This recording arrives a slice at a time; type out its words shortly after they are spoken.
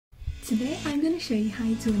Today I'm going to show you how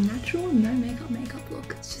you do a natural no makeup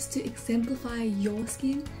look. It's just to exemplify your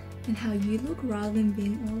skin and how you look rather than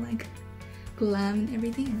being all like glam and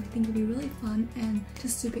everything, and I think it'll be really fun and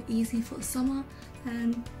just super easy for the summer,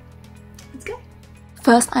 and let's go!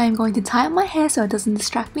 First I am going to tie up my hair so it doesn't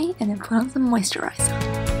distract me and then put on some moisturiser.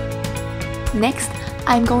 Next,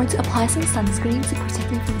 I'm going to apply some sunscreen to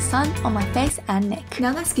protect me from the sun on my face and neck.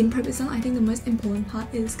 Now that skin prep is done, I think the most important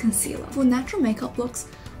part is concealer. For natural makeup looks,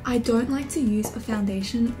 I don't like to use a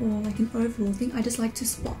foundation or like an overall thing. I just like to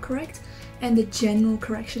spot correct and the general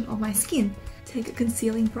correction of my skin. Take a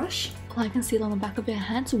concealing brush, apply concealer on the back of your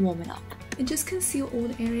hand to warm it up, and just conceal all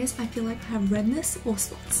the areas I feel like have redness or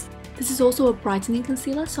spots. This is also a brightening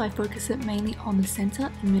concealer, so I focus it mainly on the center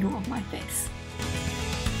and middle of my face.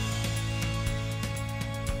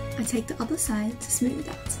 I take the other side to smooth it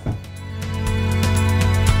out.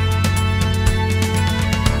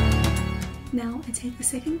 Now I take the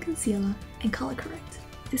second concealer and colour correct.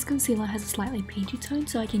 This concealer has a slightly peachy tone,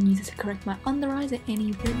 so I can use it to correct my under eyes and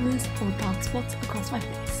any redness or dark spots across my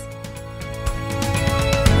face.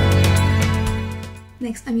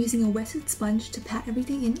 Next, I'm using a wetted sponge to pat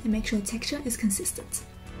everything in and make sure the texture is consistent.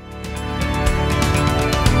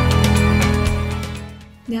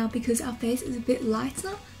 Now, because our face is a bit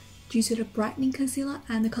lighter due to the brightening concealer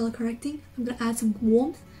and the colour correcting, I'm going to add some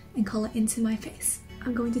warmth and colour into my face.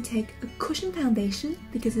 I'm going to take a cushion foundation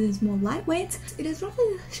because it is more lightweight. It is roughly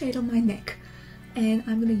the shade on my neck, and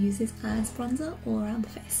I'm going to use this as bronzer all around the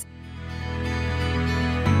face.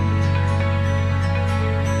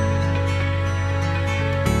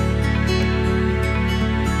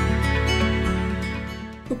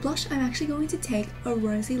 For blush, I'm actually going to take a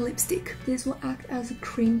rosy lipstick. This will act as a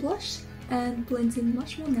cream blush and blends in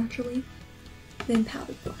much more naturally than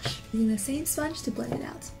powdered blush. Using the same sponge to blend it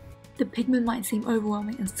out. The pigment might seem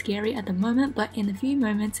overwhelming and scary at the moment, but in a few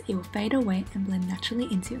moments it will fade away and blend naturally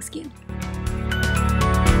into your skin.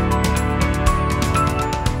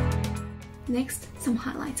 Next, some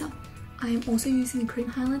highlighter. I am also using a cream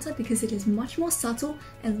highlighter because it is much more subtle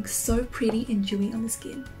and looks so pretty and dewy on the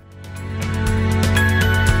skin.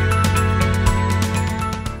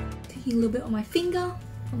 Taking a little bit on my finger,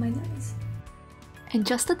 on my nose. And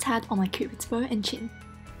just a tad on my cupid's bow and chin.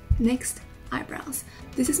 Next, eyebrows.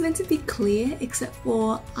 This is meant to be clear, except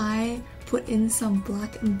for I put in some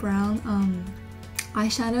black and brown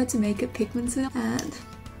eyeshadow to make it pigmented, and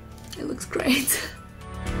it looks great.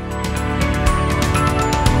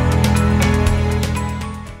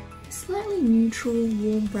 Slightly neutral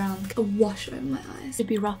warm brown, a wash over my eyes. It'd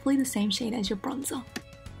be roughly the same shade as your bronzer.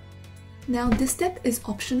 Now this step is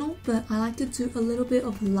optional, but I like to do a little bit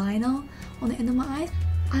of liner on the end of my eye.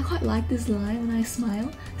 I quite like this line when I smile,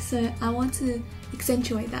 so I want to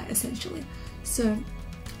accentuate that essentially. So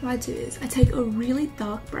what I do is I take a really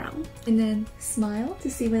dark brown and then smile to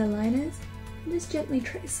see where the line is and just gently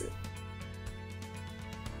trace it.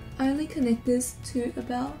 I only connect this to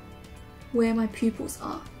about where my pupils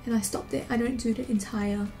are and I stop there. I don't do the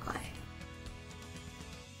entire eye.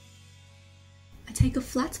 I take a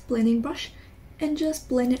flat blending brush and just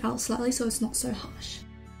blend it out slightly so it's not so harsh.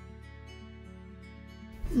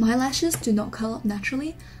 My lashes do not curl up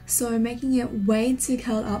naturally, so making it way too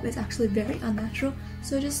curled up is actually very unnatural,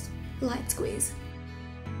 so just light squeeze.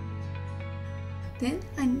 Then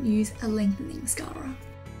I use a lengthening mascara.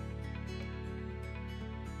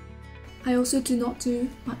 I also do not do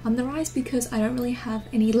my under eyes because I don't really have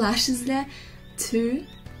any lashes there to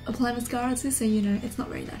apply mascara to, so you know it's not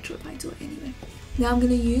very natural if I do it anyway. Now I'm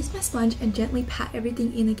going to use my sponge and gently pat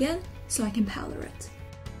everything in again so I can powder it.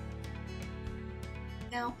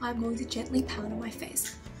 Now I'm going to gently powder my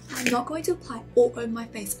face. I'm not going to apply all over my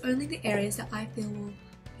face, only the areas that I feel will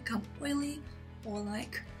become oily or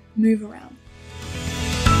like move around.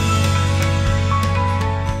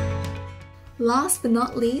 Last but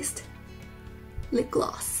not least, lip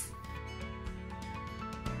gloss.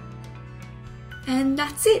 And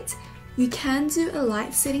that's it! You can do a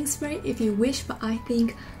light setting spray if you wish, but I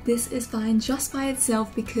think this is fine just by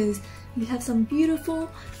itself because you have some beautiful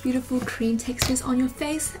cream textures on your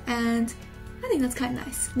face, and I think that's kind of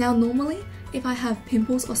nice. Now normally, if I have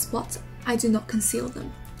pimples or spots, I do not conceal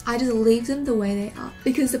them. I just leave them the way they are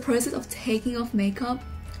because the process of taking off makeup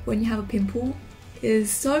when you have a pimple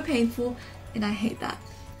is so painful and I hate that.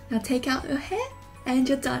 Now take out your hair and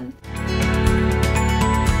you're done.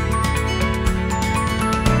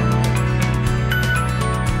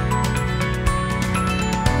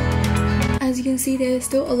 As you can see, there's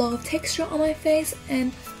still a lot of texture on my face,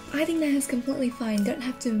 and I think that is completely fine. Don't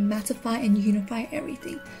have to mattify and unify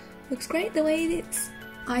everything. Looks great the way it is.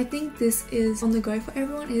 I think this is on the go for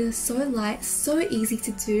everyone. It is so light, so easy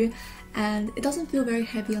to do, and it doesn't feel very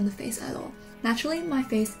heavy on the face at all. Naturally, my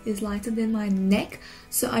face is lighter than my neck,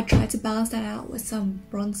 so I tried to balance that out with some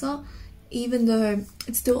bronzer, even though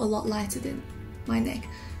it's still a lot lighter than my neck.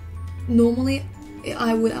 Normally,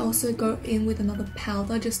 I would also go in with another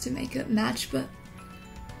powder just to make it match, but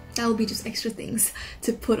that will be just extra things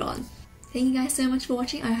to put on. Thank you guys so much for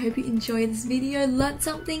watching. I hope you enjoyed this video, learned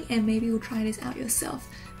something, and maybe you'll try this out yourself.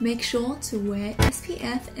 Make sure to wear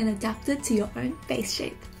SPF and adapt it to your own face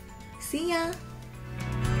shape. See ya!